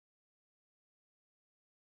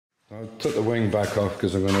I took the wing back off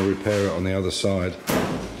because I'm going to repair it on the other side,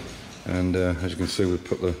 and as you can see we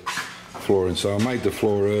put the floor in. So I made the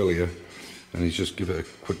floor earlier, and he's just give it a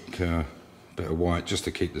quick bit of white just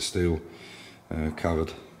to keep the steel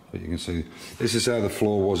covered. But you can see this is how the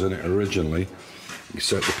floor was in it originally,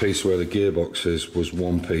 except the piece where the gearbox is was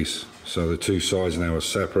one piece, so the two sides now are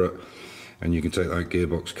separate, and you can take that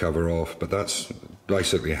gearbox cover off. But that's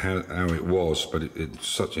basically how it was, but it's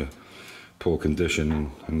such a poor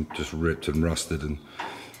condition and just ripped and rusted and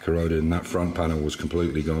corroded, and that front panel was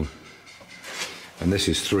completely gone. And this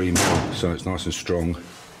is 3mm, so it's nice and strong.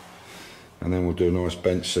 And then we'll do a nice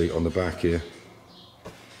bench seat on the back here.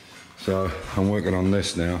 So I'm working on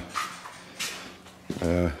this now.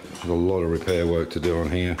 There's a lot of repair work to do on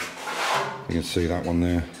here. You can see that one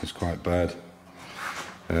there is quite bad.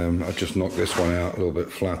 I just knocked this one out a little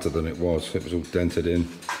bit flatter than it was. It was all dented in.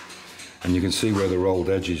 And you can see where the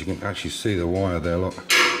rolled edges, you can actually see the wire there, look.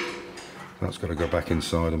 That's got to go back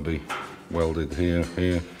inside and be welded here,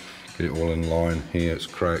 get it all in line. Here it's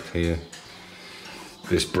cracked here.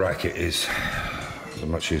 This bracket is as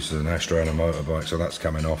much use as an Astro and a motorbike, so that's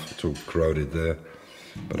coming off. It's all corroded there,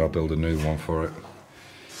 but I'll build a new one for it.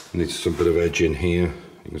 Needs some bit of edge in here.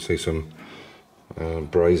 You can see some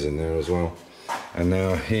braze in there as well. And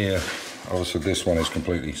now here, obviously this one is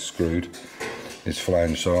completely screwed. It's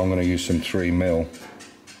flanged, so I'm going to use some 3mm,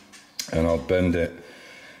 and I'll bend it.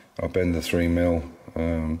 I'll bend the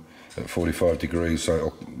 3mm at 45 degrees, so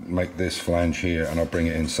it'll make this flange here, and I'll bring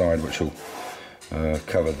it inside, which will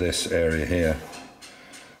cover this area here,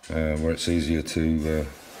 where it's easier to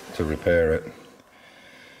repair it.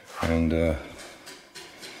 And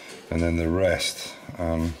then the rest,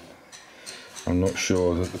 I'm not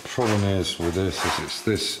sure. That the problem is with this is it's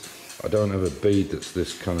this. I don't have a bead that's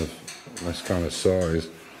this kind of size,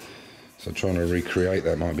 so trying to recreate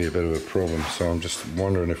that might be a bit of a problem. So I'm just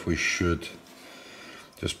wondering if we should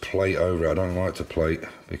just plate over it. I don't like to plate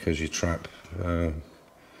because you trap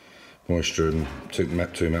moisture, and two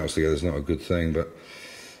metals together is not a good thing. But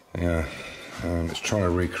yeah, it's trying to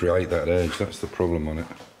recreate that edge. That's the problem on it.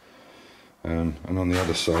 And on the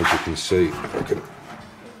other side you can see, if I can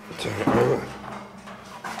turn it over,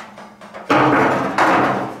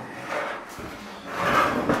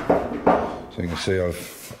 so you can see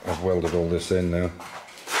I've welded all this in now.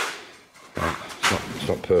 It's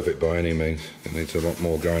not perfect by any means. It needs a lot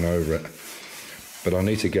more going over it, but I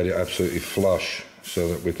need to get it absolutely flush so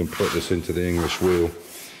that we can put this into the English wheel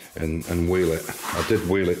and wheel it. I did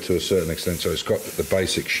wheel it to a certain extent, so it's got the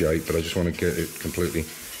basic shape, but I just want to get it completely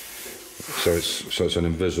so it's an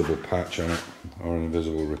invisible patch on it, or an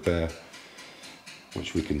invisible repair,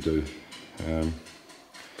 which we can do.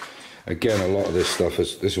 Again, a lot of this stuff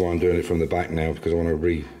this is why I'm doing it from the back now, because I want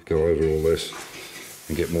to go over all this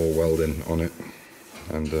and get more welding on it.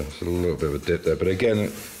 And there's a little bit of a dip there, but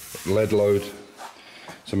again, lead load,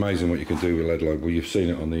 it's amazing what you can do with lead load. Well, you've seen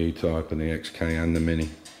it on the E-Type and the XK and the Mini,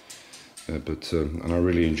 and I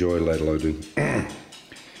really enjoy lead loading.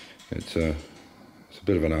 It's a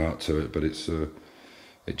bit of an art to it, but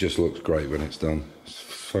it just looks great when it's done. It's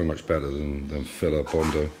so much better than filler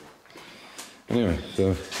Bondo. Anyway,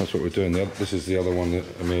 so that's what we're doing. This is the other one that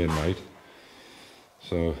Amir made.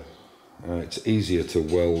 So it's easier to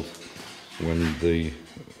weld when the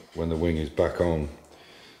wing is back on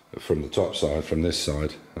from the top side, from this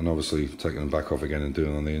side, and obviously taking them back off again and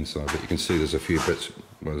doing it on the inside. But you can see there's a few bits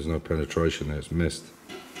where there's no penetration there, it's missed.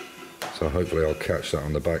 So hopefully I'll catch that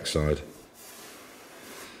on the back side.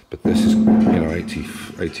 But this is,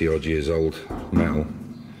 80 odd years old metal,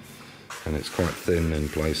 and it's quite thin in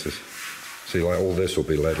places. See, like all this will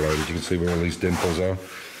be lead loaded. You can see where all these dimples are.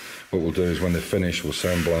 What we'll do is when they're finished, we'll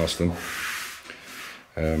sandblast them,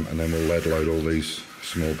 and then we'll lead load all these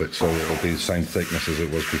small bits, so it'll be the same thickness as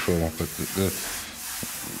it was before. But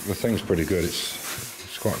the thing's pretty good.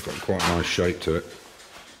 It's got quite a nice shape to it.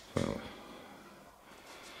 So,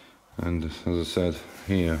 and as I said,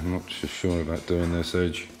 here I'm not so sure about doing this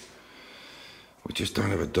edge. We just don't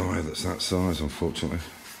have a die that's that size, unfortunately.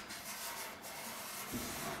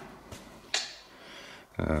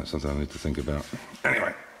 Something I need to think about.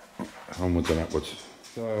 Anyway, onwards and upwards.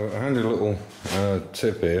 So a handy little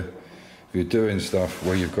tip here. If you're doing stuff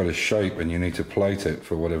where you've got a shape and you need to plate it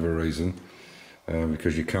for whatever reason,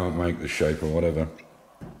 because you can't make the shape or whatever,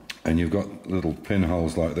 and you've got little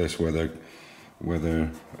pinholes like this where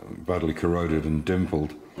they're badly corroded and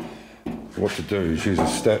dimpled, what to do is use a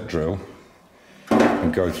step drill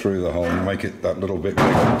and go through the hole and make it that little bit bigger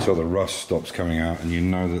until the rust stops coming out, and you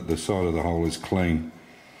know that the side of the hole is clean.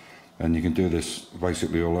 And you can do this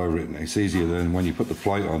basically all over it, and it's easier than when you put the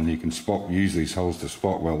plate on. You can use these holes to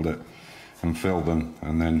spot weld it, and fill them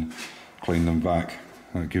and then clean them back.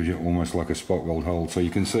 That gives you almost like a spot weld hole. So you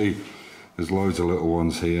can see there's loads of little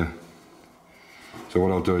ones here. So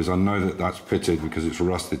what I'll do is I know that that's pitted because it's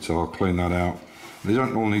rusted, so I'll clean that out. They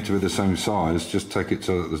don't all need to be the same size, just take it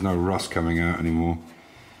so that there's no rust coming out anymore.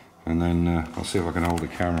 And then I'll see if I can hold the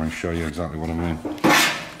camera and show you exactly what I mean.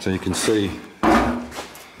 So you can see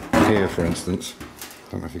here, for instance,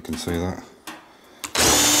 I don't know if you can see that.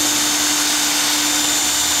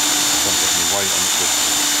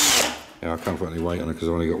 Yeah, I can't put any weight on it because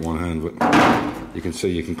I've only got one hand, but you can see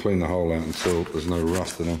you can clean the hole out until there's no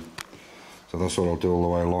rust in them. So that's what I'll do all the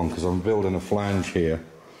way along, because I'm building a flange here,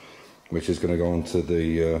 which is going to go onto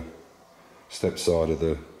the step side of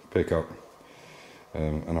the pickup.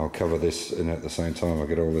 And I'll cover this in at the same time. I'll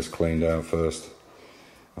get all this cleaned out first,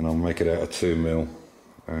 and I'll make it out of 2mm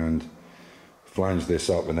and flange this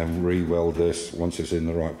up and then re-weld this once it's in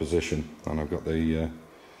the right position. And I've got the,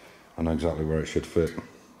 I know exactly where it should fit.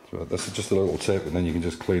 So that's just a little tip, and then you can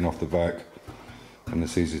just clean off the back and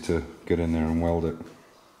it's easy to get in there and weld it.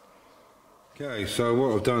 Okay, so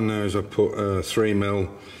what I've done now is I've put a 3mm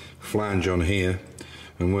flange on here,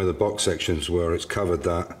 and where the box sections were, it's covered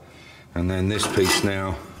that. And then this piece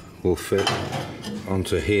now will fit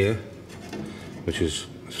onto here, which is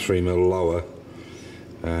 3mm lower,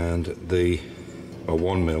 and the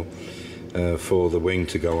 1mm for the wing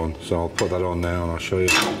to go on. So I'll put that on now and I'll show you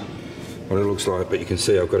what it looks like. But you can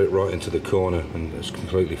see I've got it right into the corner and it's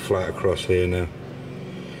completely flat across here now.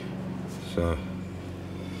 So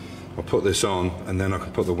I'll put this on and then I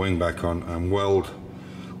can put the wing back on and weld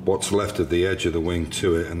what's left of the edge of the wing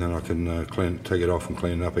to it, and then I can take it off and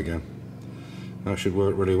clean it up again. That should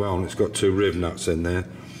work really well, and it's got 2 riv nuts in there,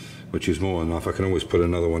 which is more than enough. I can always put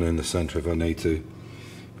another one in the centre if I need to,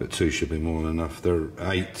 but 2 should be more than enough. They're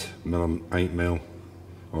 8mm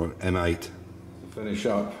or M8. To finish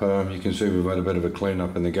up, you can see we've had a bit of a clean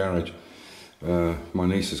up in the garage. My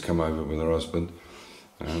niece has come over with her husband,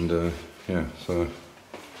 and yeah, so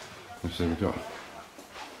you see we've got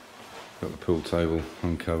the pool table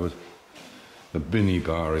uncovered. The binny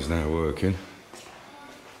bar is now working.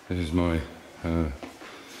 This is my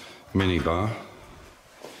mini bar.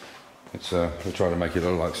 It's we try to make it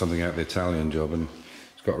look like something out of the Italian Job, and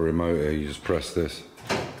it's got a remote here. You just press this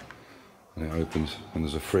and it opens, and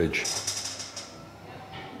there's a fridge.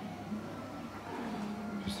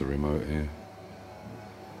 Just the remote here.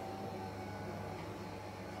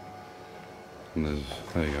 And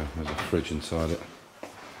there you go, there's a fridge inside it.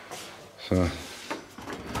 So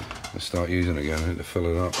let's start using it again. I need to fill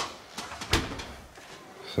it up.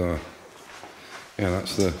 So yeah,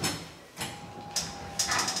 that's the.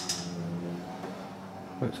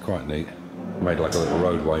 It's quite neat. Made like a little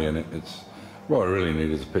roadway in it. It's what I really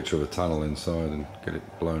need is a picture of a tunnel inside and get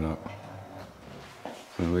it blown up.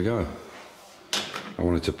 There we go. I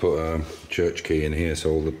wanted to put a church key in here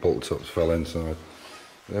so all the bolt tops fell inside.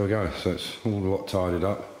 There we go. So it's all a lot tidied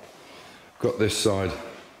up. Got this side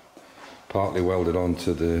partly welded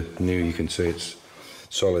onto the new. You can see it's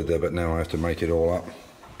solid there, but now I have to make it all up.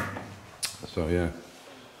 So yeah,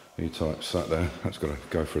 E-type sat there. That's got to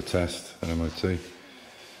go for a test, an MOT.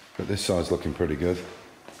 But this side's looking pretty good.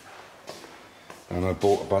 And I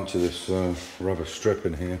bought a bunch of this rubber strip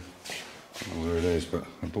in here. I don't know where it is, but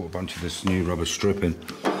I bought a bunch of this new rubber strip in.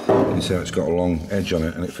 You can see how it's got a long edge on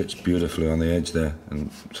it, and it fits beautifully on the edge there. And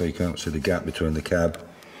so you can't see the gap between the cab.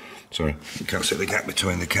 Sorry, you can't see the gap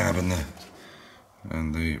between the cab and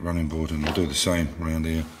the running board, and we'll do the same around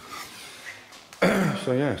here.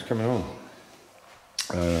 So yeah, it's coming on.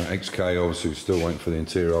 XK, obviously we're still waiting for the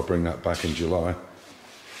interior. I'll bring that back in July,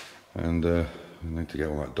 and I need to get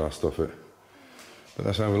all that dust off it. But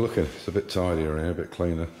that's how we're looking. It's a bit tidier here, a bit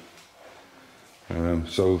cleaner.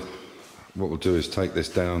 So what we'll do is take this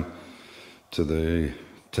down to the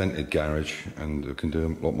tented garage, and we can do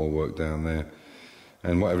a lot more work down there.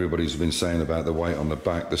 And what everybody's been saying about the weight on the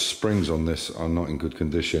back, the springs on this are not in good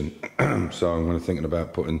condition. So I'm thinking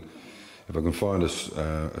about putting, if I can find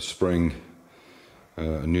a spring,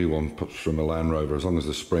 a new one from a Land Rover, as long as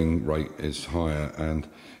the spring rate is higher, and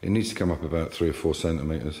it needs to come up about 3 or 4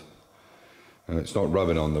 centimetres. It's not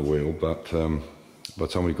rubbing on the wheel, but by the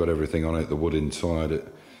time we've got everything on it, the wood inside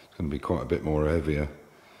it, it's going to be quite a bit more heavier.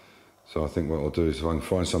 So I think what I'll do is if I can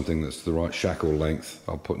find something that's the right shackle length,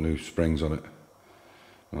 I'll put new springs on it.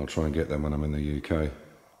 And I'll try and get them when I'm in the UK.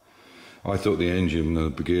 I thought the engine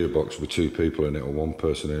and the gearbox were 2 people in it, or 1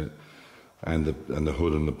 person in it, and the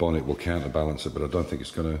hood and the bonnet will counterbalance it, but I don't think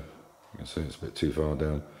it's going to. You can see it's a bit too far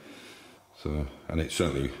down. So, and it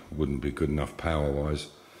certainly wouldn't be good enough power-wise.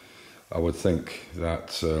 I would think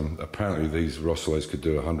that apparently these Rossoles could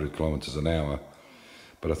do 100 kilometres an hour,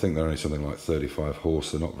 but I think they're only something like 35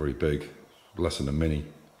 horse. They're not very big, less than a Mini.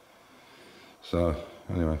 So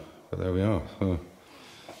anyway, but there we are. So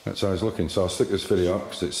that's how it's looking. So I'll stick this video up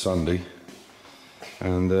because it's Sunday,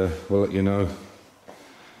 and we'll let you know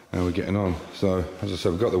how we're getting on. So as I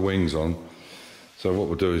said, we've got the wings on. So what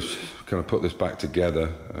we'll do is kind of put this back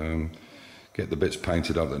together, get the bits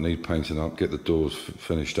painted up that need painting up, get the doors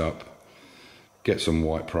finished up, get some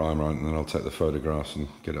white primer on, and then I'll take the photographs and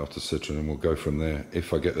get it off to Citroen, and we'll go from there.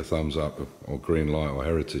 If I get the thumbs up or green light or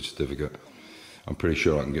heritage certificate, I'm pretty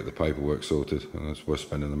sure I can get the paperwork sorted, and that's worth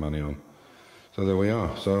spending the money on. So there we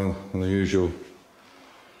are. So as usual,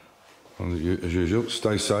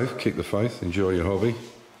 stay safe, keep the faith, enjoy your hobby,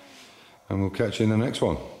 and we'll catch you in the next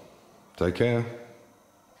one. Take care.